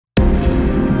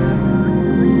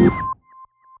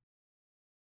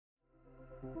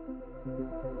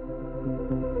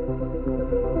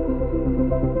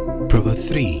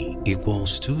Proba-3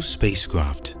 equals two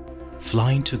spacecraft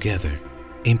flying together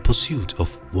in pursuit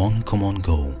of one common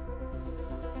goal.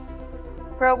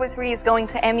 Proba-3 is going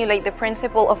to emulate the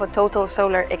principle of a total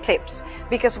solar eclipse,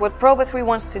 because what Proba-3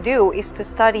 wants to do is to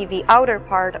study the outer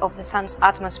part of the Sun's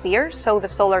atmosphere, so the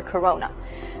solar corona.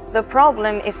 The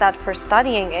problem is that for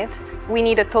studying it, we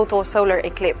need a total solar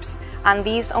eclipse, and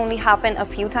these only happen a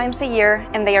few times a year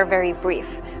and they are very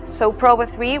brief. So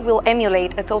Proba-3 will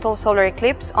emulate a total solar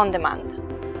eclipse on demand.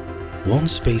 One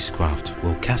spacecraft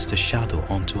will cast a shadow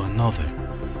onto another,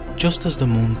 just as the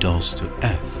Moon does to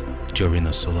Earth during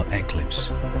a solar eclipse.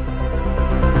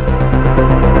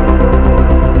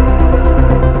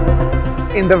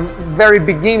 In the very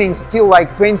beginning, still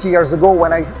like 20 years ago,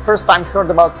 when I first time heard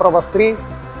about Proba-3,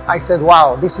 I said,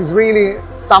 wow, this is really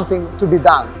something to be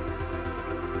done.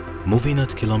 Moving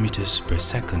at kilometers per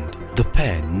second, the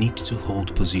pair need to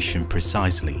hold position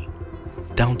precisely,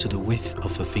 down to the width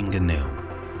of a fingernail.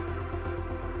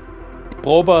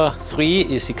 Proba-3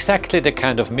 is exactly the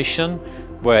kind of mission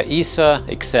where ESA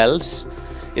excels.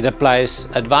 It applies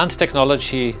advanced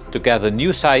technology to gather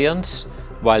new science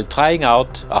while trying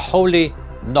out a wholly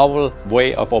novel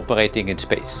way of operating in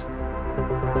space.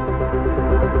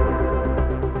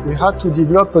 We had to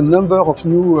develop a number of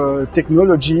new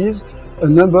technologies, a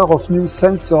number of new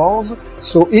sensors,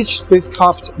 so each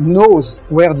spacecraft knows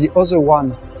where the other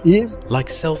one is. Like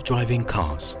self-driving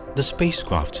cars, the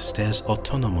spacecraft steers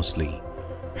autonomously,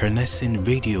 harnessing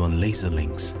radio and laser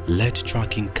links, LED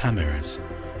tracking cameras,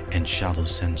 and shadow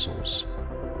sensors.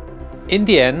 In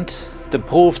the end, the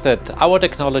proof that our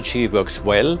technology works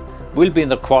well will be in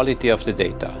the quality of the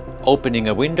data, opening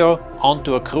a window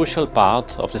onto a crucial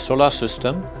part of the solar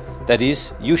system that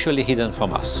is usually hidden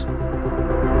from us.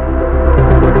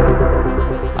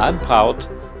 I'm proud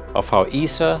of how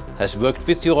ESA has worked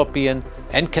with European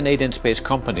and Canadian space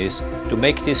companies to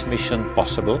make this mission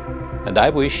possible, and I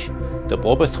wish the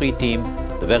Proba-3 team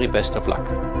the very best of luck.